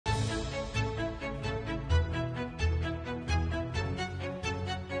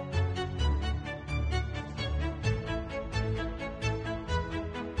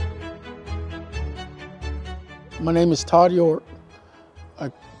My name is Todd York.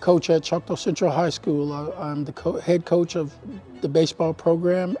 I coach at Choctaw Central High School. I'm the head coach of the baseball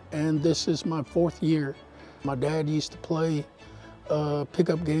program, and this is my 4th year. My dad used to play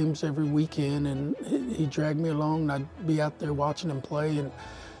pickup games every weekend, and he dragged me along, and I'd be out there watching him play,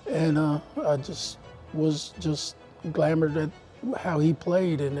 and I just was glamored at how he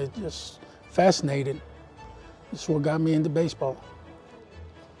played, and it just fascinated. It's what got me into baseball.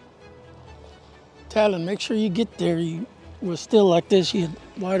 Talon, make sure you get there. You were still like this, you had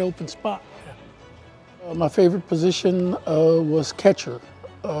wide open spot. My favorite position was catcher.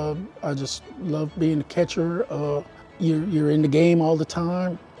 I just love being a catcher. You're in the game all the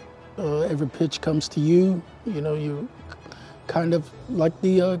time. Every pitch comes to you. You know, you're kind of like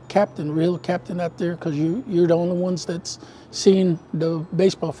the captain, real captain out there, because you're the only ones that's seeing the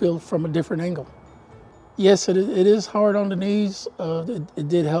baseball field from a different angle. Yes, it is hard on the knees. It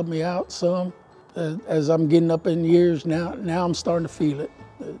did help me out some. As I'm getting up in years now I'm starting to feel it.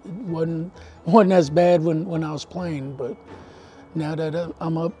 It wasn't as bad when I was playing, but now that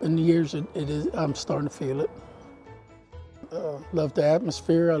I'm up in the years, I'm starting to feel it. Love the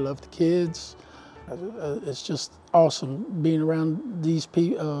atmosphere. I love the kids. It's just awesome being around these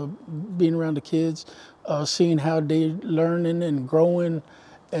people, being around the kids, seeing how they're learning and growing,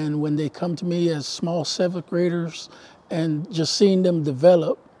 and when they come to me as small 7th graders, and just seeing them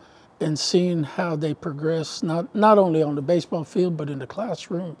develop and seeing how they progress, not only on the baseball field, but in the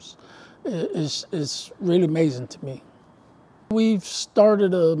classrooms, is really amazing to me. We've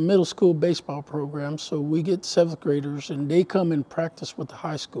started a middle school baseball program, so we get 7th graders, and they come and practice with the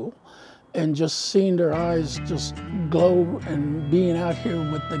high school. And just seeing their eyes just glow and being out here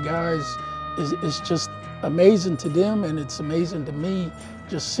with the guys is just amazing to them, and it's amazing to me,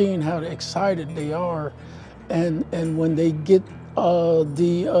 just seeing how excited they are. And when they get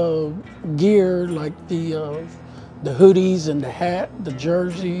the gear, like the hoodies and the hat, the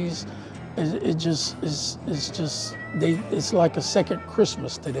jerseys, it's like a second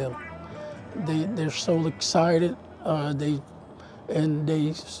Christmas to them. They're so excited. They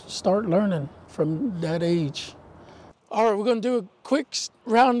start learning from that age. All right, we're going to do a quick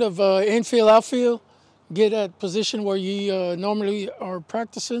round of infield, outfield. Get at position where you normally are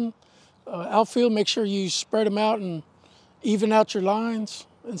practicing. Outfield, make sure you spread them out and even out your lines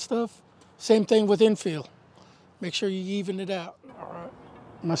and stuff. Same thing with infield. Make sure you even it out. All right.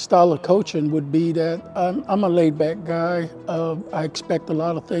 My style of coaching would be that I'm a laid-back guy. I expect a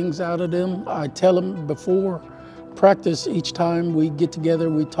lot of things out of them. I tell them before practice, each time we get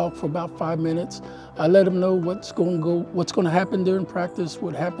together, we talk for about 5 minutes. I let them know what's going to happen during practice,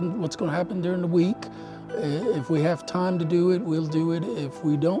 what's going to happen during the week. If we have time to do it, we'll do it. If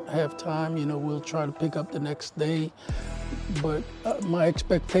we don't have time, you know, we'll try to pick up the next day. But my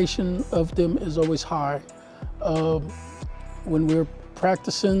expectation of them is always high. When we're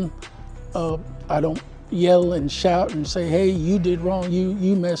practicing, I don't yell and shout and say, "Hey, you did wrong.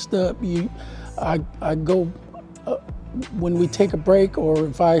 You messed up." I go. When we take a break, or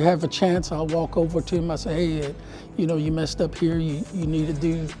if I have a chance, I'll walk over to him. I say, "Hey, you know, you messed up here. You need to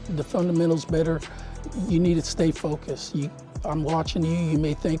do the fundamentals better. You need to stay focused. I'm watching you. You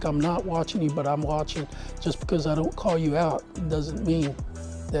may think I'm not watching you, but I'm watching. Just because I don't call you out doesn't mean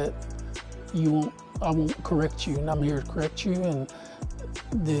that I won't correct you, and I'm here to correct you." And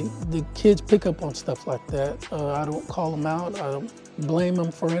the kids pick up on stuff like that. I don't call them out. I don't blame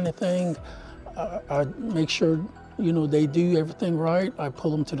them for anything. I make sure, you know, they do everything right. I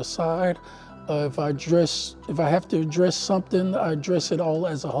pull them to the side. If I have to address something, I address it all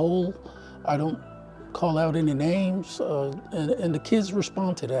as a whole. I don't call out any names, and the kids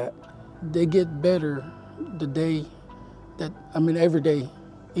respond to that. They get better the day that, every day.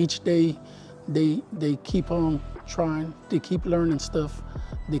 Each day they keep on trying, they keep learning stuff,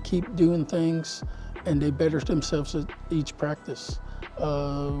 they keep doing things, and they better themselves at each practice.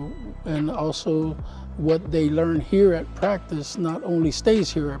 And also what they learn here at practice not only stays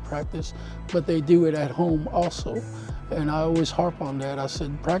here at practice, but they do it at home also. And I always harp on that. I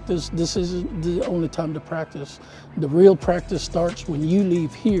said, practice, this isn't the only time to practice. The real practice starts when you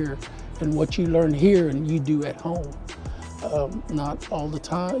leave here, and what you learn here and you do at home. Not all the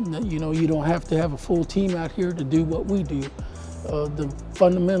time. You know, you don't have to have a full team out here to do what we do. The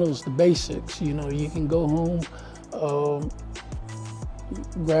fundamentals, the basics, you know, you can go home,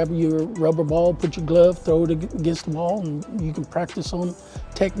 grab your rubber ball, put your glove, throw it against the wall, and you can practice on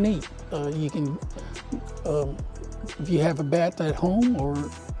technique. You can, if you have a bat at home, or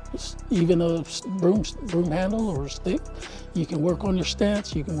even a broom handle or a stick, you can work on your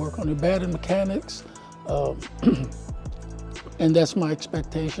stance, you can work on your batting mechanics. And that's my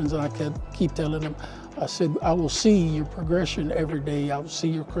expectations, and I keep telling them, I said, I will see your progression every day. I will see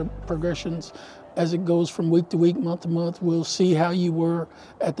your progressions as it goes from week to week, month to month. We'll see how you were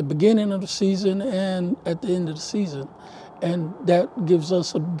at the beginning of the season and at the end of the season. And that gives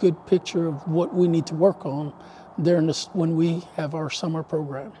us a good picture of what we need to work on during this, when we have our summer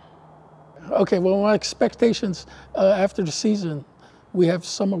program. Okay, well, my expectations after the season, we have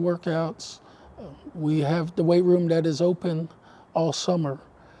summer workouts. We have the weight room that is open all summer.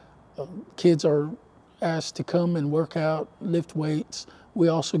 Kids are asked to come and work out, lift weights. We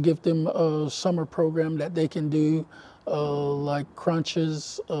also give them a summer program that they can do, like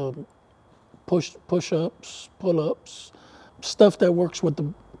crunches, push-ups, pull-ups, stuff that works with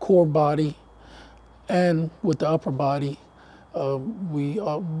the core body and with the upper body. We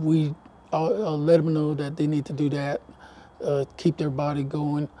let them know that they need to do that, keep their body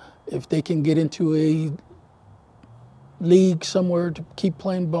going. If they can get into a league somewhere to keep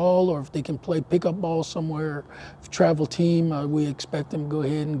playing ball, or if they can play pickup ball somewhere, travel team, we expect them to go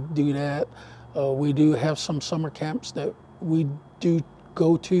ahead and do that. We do have some summer camps that we do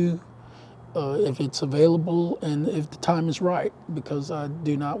go to if it's available and if the time is right, because I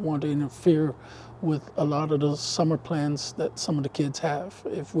do not want to interfere with a lot of the summer plans that some of the kids have.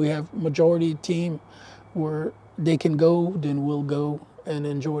 If we have majority team where they can go, then we'll go and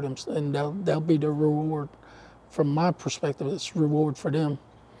enjoy them, and that'll be the reward. From my perspective, it's reward for them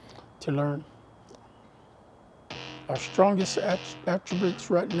to learn. Our strongest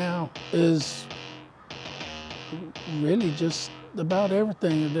attributes right now is really just about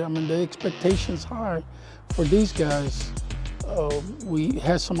everything. I mean, the expectation's high for these guys. We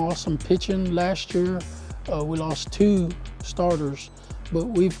had some awesome pitching last year. We lost 2 starters, but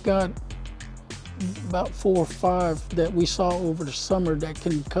we've got about 4 or 5 that we saw over the summer that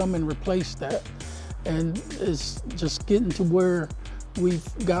can come and replace that. And it's just getting to where we've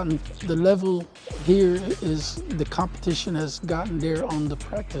gotten, the level here is the competition has gotten there on the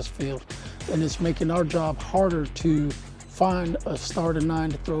practice field, and it's making our job harder to find a starting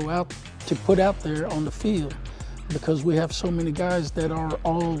 9 to throw out, to put out there on the field, because we have so many guys that are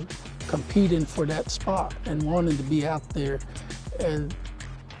all competing for that spot and wanting to be out there. And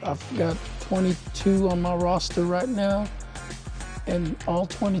I've got 22 on my roster right now, and all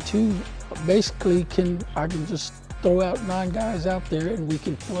 22 basically I can just throw out 9 guys out there and we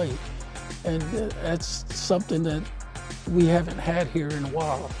can play. And that's something that we haven't had here in a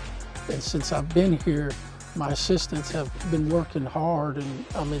while. And since I've been here, my assistants have been working hard, and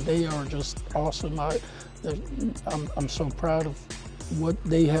I mean, they are just awesome. I'm so proud of what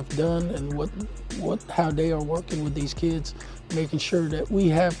they have done and how they are working with these kids, making sure that we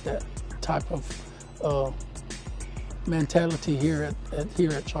have that type of mentality here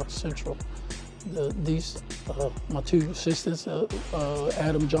at Choctaw Central. My 2 assistants,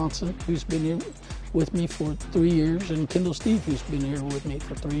 Adam Johnson, who's been here with me for 3 years, and Kendall Steve, who's been here with me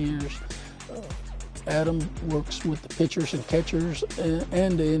for 3 years. Adam works with the pitchers and catchers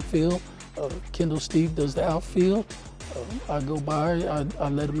and the infield. Kendall Steve does the outfield. I go by, I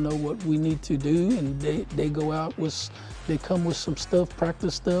let them know what we need to do, and they go out they come with some stuff,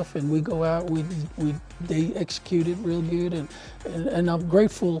 practice stuff, and we go out, they execute it real good, and I'm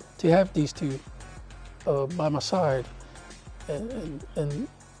grateful to have these 2 by my side, and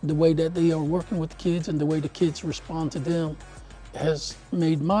the way that they are working with the kids and the way the kids respond to them has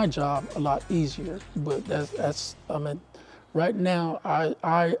made my job a lot easier. But I mean, right now,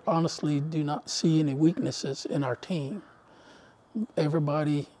 I honestly do not see any weaknesses in our team.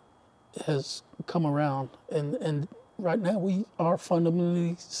 Everybody has come around, and right now we are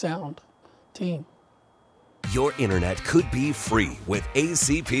fundamentally sound team. Your internet could be free with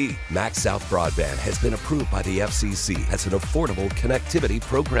ACP. MaxxSouth Broadband has been approved by the FCC as an affordable connectivity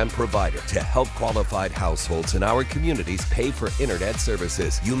program provider to help qualified households in our communities pay for internet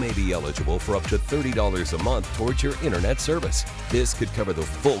services. You may be eligible for up to $30 a month towards your internet service. This could cover the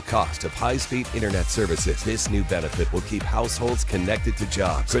full cost of high-speed internet services. This new benefit will keep households connected to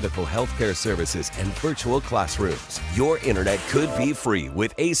jobs, critical healthcare services, and virtual classrooms. Your internet could be free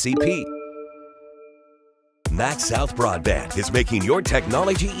with ACP. MaxxSouth Broadband is making your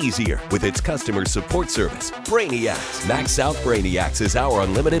technology easier with its customer support service, Brainiacs. MaxxSouth Brainiacs is our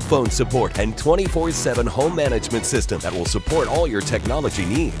unlimited phone support and 24/7 home management system that will support all your technology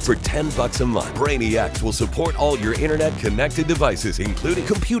needs for $10 a month. Brainiacs will support all your internet-connected devices, including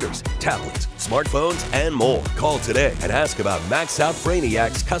computers, tablets, smartphones, and more. Call today and ask about MaxxSouth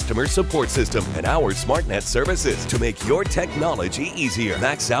Brainiacs customer support system and our SmartNet services to make your technology easier.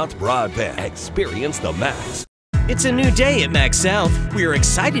 MaxxSouth Broadband. Experience the max. It's a new day at MaxxSouth. We are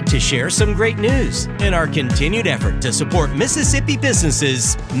excited to share some great news. In our continued effort to support Mississippi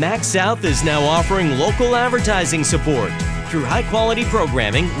businesses, MaxxSouth is now offering local advertising support. Through high-quality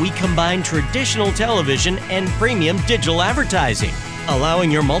programming, we combine traditional television and premium digital advertising, allowing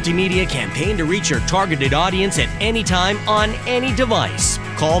your multimedia campaign to reach your targeted audience at any time on any device.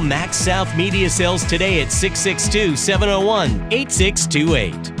 Call MaxxSouth Media Sales today at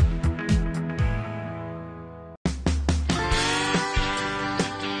 662-701-8628.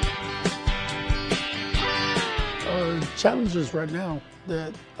 Challenges right now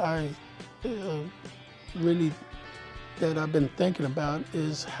that I've been thinking about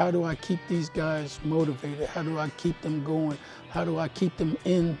is how do I keep these guys motivated? How do I keep them going? How do I keep them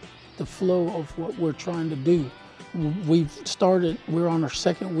in the flow of what we're trying to do? We're on our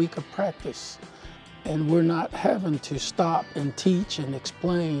second week of practice, and we're not having to stop and teach and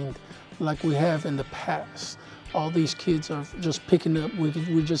explain like we have in the past. All these kids are just picking up.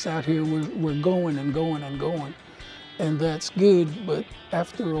 We're just out here, we're going and going and going. And that's good, but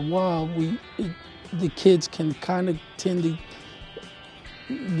after a while, the kids can kind of tend to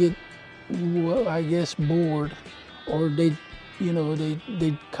get, well, I guess, bored, or they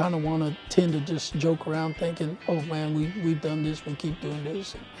kind of want to tend to just joke around thinking, oh man, we've done this, we keep doing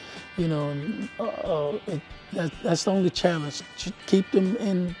this, and, that's the only challenge, to keep them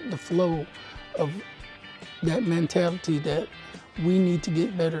in the flow of that mentality that we need to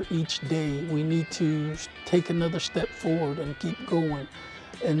get better each day. We need to take another step forward and keep going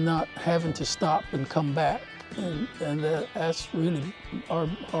and not having to stop and come back. And that's really our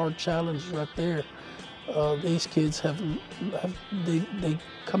hard challenge right there. These kids they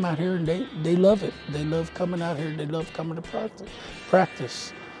come out here and they love it. They love coming out here. They love coming to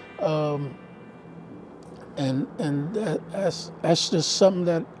practice. And that's just something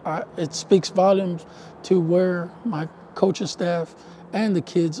that it speaks volumes to where my coaching staff and the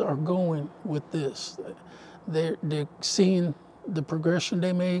kids are going with this. They're seeing the progression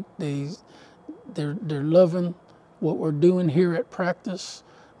they make. They're loving what we're doing here at practice.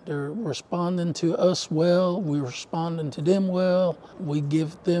 They're responding to us well. We're responding to them well. We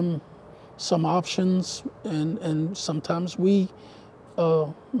give them some options, and sometimes we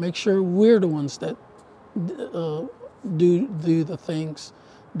make sure we're the ones that do the things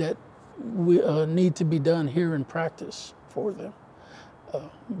that we need to be done here in practice for them.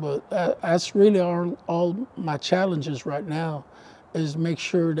 But that's really all my challenges right now, is make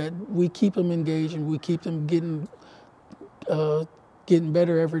sure that we keep them engaged and we keep them getting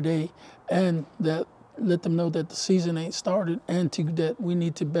better every day, and that let them know that the season ain't started, and that we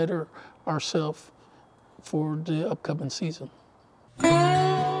need to better ourselves for the upcoming season.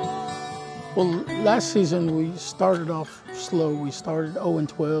 Well, last season we started off slow. We started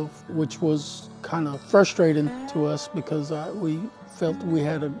 0-12, which was kind of frustrating to us because we felt we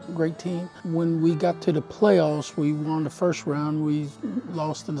had a great team. When we got to the playoffs, we won the first round. We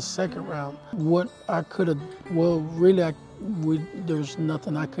lost in the second round. What I could have, well, really, there's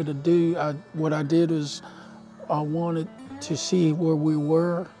nothing I could have done. What I did is I wanted to see where we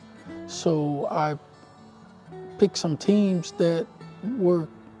were, so I picked some teams that were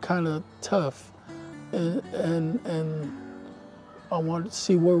kind of tough, and I wanted to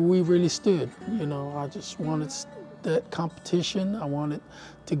see where we really stood. I just wanted that competition. I wanted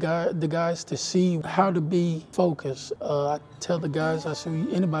the guys to see how to be focused. I tell the guys, I say,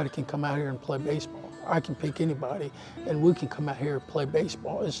 anybody can come out here and play baseball. I can pick anybody, and we can come out here and play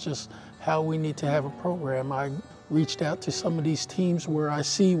baseball. It's just how we need to have a program. I reached out to some of these teams where I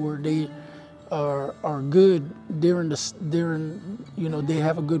see where they are good during they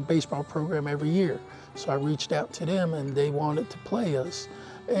have a good baseball program every year. So I reached out to them, and they wanted to play us.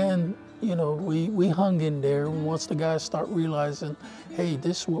 And we hung in there. And once the guys start realizing, hey,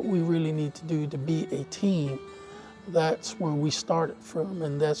 this is what we really need to do to be a team, that's where we started from.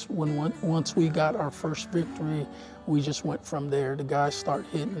 And that's when once we got our first victory, we just went from there. The guys start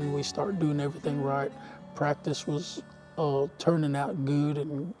hitting, and we start doing everything right. Practice was turning out good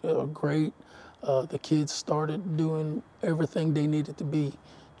and great. The kids started doing everything they needed to be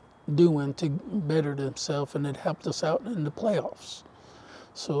doing to better themselves, and it helped us out in the playoffs.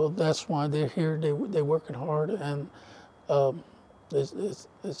 So that's why they're here. They're working hard, and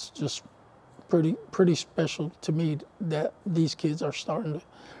it's just pretty special to me that these kids are starting to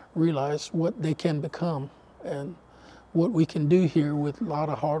realize what they can become and what we can do here with a lot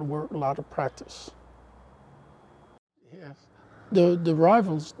of hard work, a lot of practice. Yes, the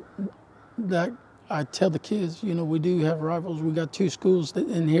rivals that I tell the kids, we do have rivals. We got two schools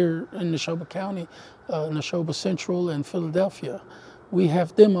in here in Neshoba County, Neshoba Central and Philadelphia. we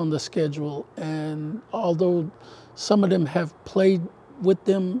have them on the schedule. And although some of them have played with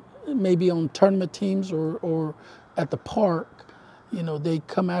them maybe on tournament teams or at the park, you know, they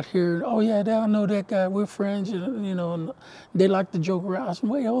come out here, oh yeah, I know that guy, we're friends, you know, and they like to joke around. I said,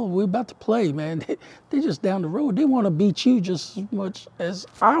 wait, we're about to play, man. They're just down the road. They want to beat you just as much as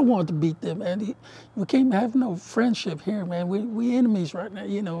I want to beat them, man. We can't have no friendship here, man. We enemies right now,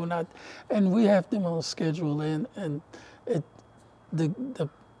 you know, and we have them on the schedule, and the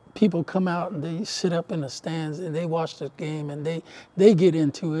people come out and they sit up in the stands and they watch the game and they get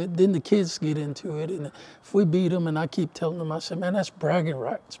into it. Then the kids get into it. And if we beat them, and I keep telling them, I said, man, that's bragging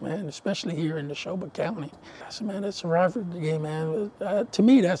rights, man, especially here in Neshoba County. I said, man, that's a rivalry game, man. To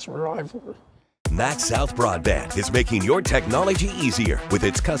me, that's a rivalry. MaxxSouth Broadband is making your technology easier with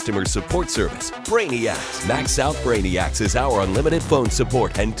its customer support service, Brainiacs. MaxxSouth Brainiacs is our unlimited phone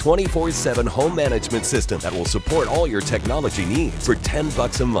support and 24/7 home management system that will support all your technology needs for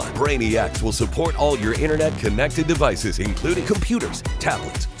 $10 a month. Brainiacs will support all your internet-connected devices, including computers,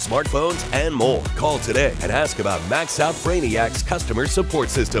 tablets, smartphones, and more. Call today and ask about MaxxSouth Brainiacs customer support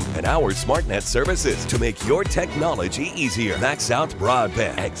system and our SmartNet services to make your technology easier. MaxxSouth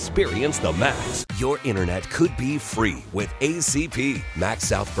Broadband. Experience the max. Your internet could be free with ACP.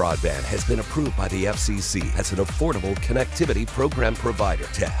 MaxxSouth Broadband has been approved by the FCC as an affordable connectivity program provider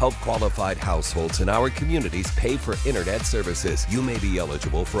to help qualified households in our communities pay for internet services. You may be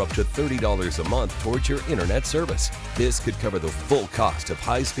eligible for up to $30 a month towards your internet service. This could cover the full cost of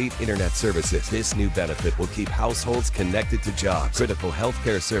high-speed internet services. This new benefit will keep households connected to jobs, critical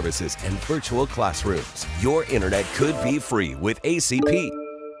healthcare services, and virtual classrooms. Your internet could be free with ACP.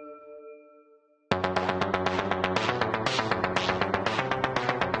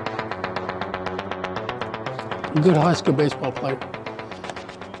 Good high school baseball player,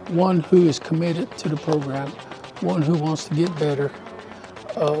 one who is committed to the program, one who wants to get better,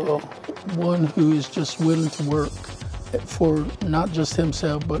 one who is just willing to work for not just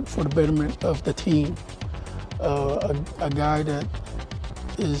himself, but for the betterment of the team. A guy that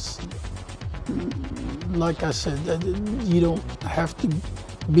is, like I said, you don't have to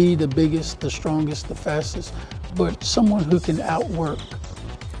be the biggest, the strongest, the fastest, but someone who can outwork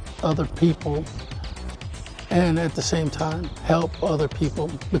other people and at the same time help other people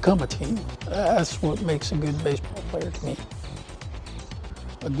become a team. That's what makes a good baseball player to me.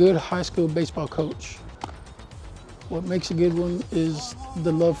 A good high school baseball coach. What makes a good one is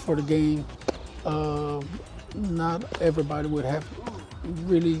the love for the game. Not everybody would have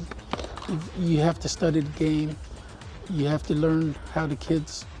really, you have to study the game. You have to learn how the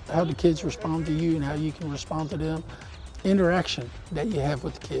kids respond to you and how you can respond to them. Interaction that you have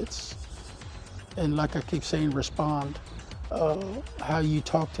with the kids. And like I keep saying, respond. How you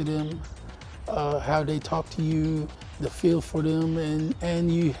talk to them, how they talk to you, the feel for them,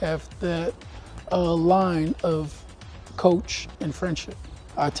 and you have that line of coach and friendship.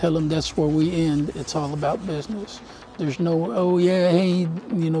 I tell them that's where we end. It's all about business. There's no, oh yeah, hey,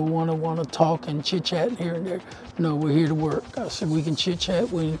 you know, wanna talk and chit chat here and there. No, we're here to work. I said we can chit chat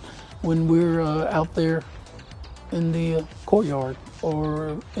when we're out there in the courtyard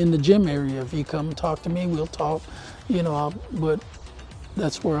or in the gym area. If you come and talk to me, we'll talk, you know, but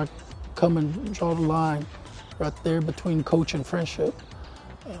that's where I come and draw the line right there between coach and friendship.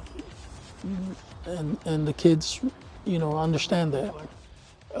 And the kids, you know, understand that.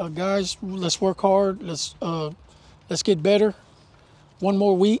 Guys, let's work hard. Let's get better. One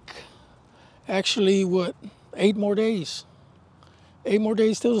more week. Actually, 8 more days. 8 more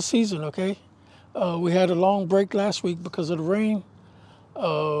days till the season, okay? We had a long break last week because of the rain.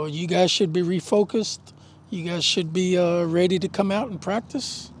 You guys should be refocused. You guys should be ready to come out and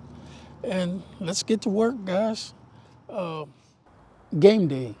practice. And let's get to work, guys. Game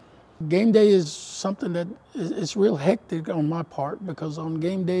day. Game day is something that it's real hectic on my part because on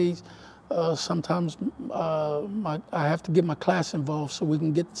game days, sometimes I have to get my class involved so we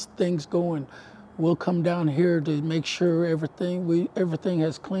can get things going. We'll come down here to make sure everything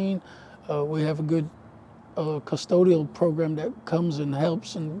has clean. We have a good custodial program that comes and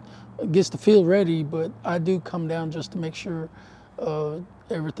helps and gets the field ready, but I do come down just to make sure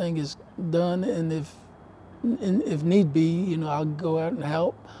everything is done, and if need be, you know, I'll go out and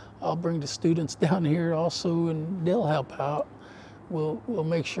help. I'll bring the students down here also, and they'll help out. We'll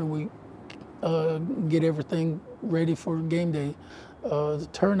make sure we get everything ready for game day. The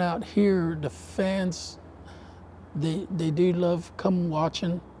turnout here, the fans, they do love come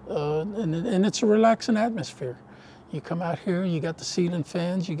watching, and it's a relaxing atmosphere. You come out here, you got the ceiling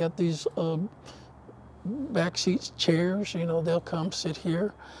fans, you got these back seats chairs, you know, they'll come sit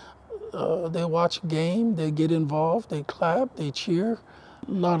here. they watch a game, they get involved, they clap, they cheer.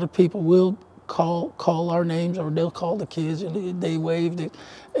 A lot of people will call our names, or they'll call the kids and they wave.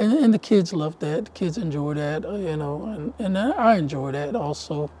 And the kids love that. The kids enjoy that, you know, and I enjoy that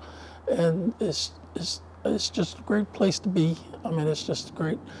also. And it's just a great place to be. I mean, it's just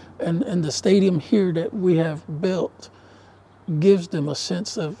great. And the stadium here that we have built gives them a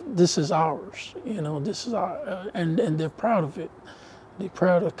sense of this is ours, you know, this is our, and they're proud of it. They're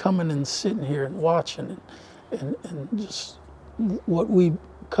proud of coming and sitting here and watching and just what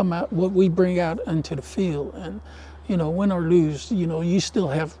we bring out into the field. And, you know, win or lose, you know, you still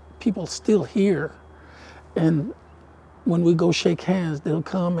have people still here, and when we go shake hands, they'll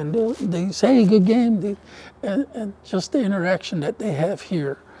come and they say, hey, good game. And just the interaction that they have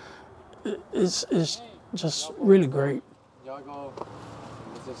here is just really great. Y'all go,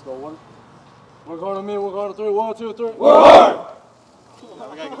 let's just go one. We're going to me, we're going to three. 1, 2, 3. We're hard!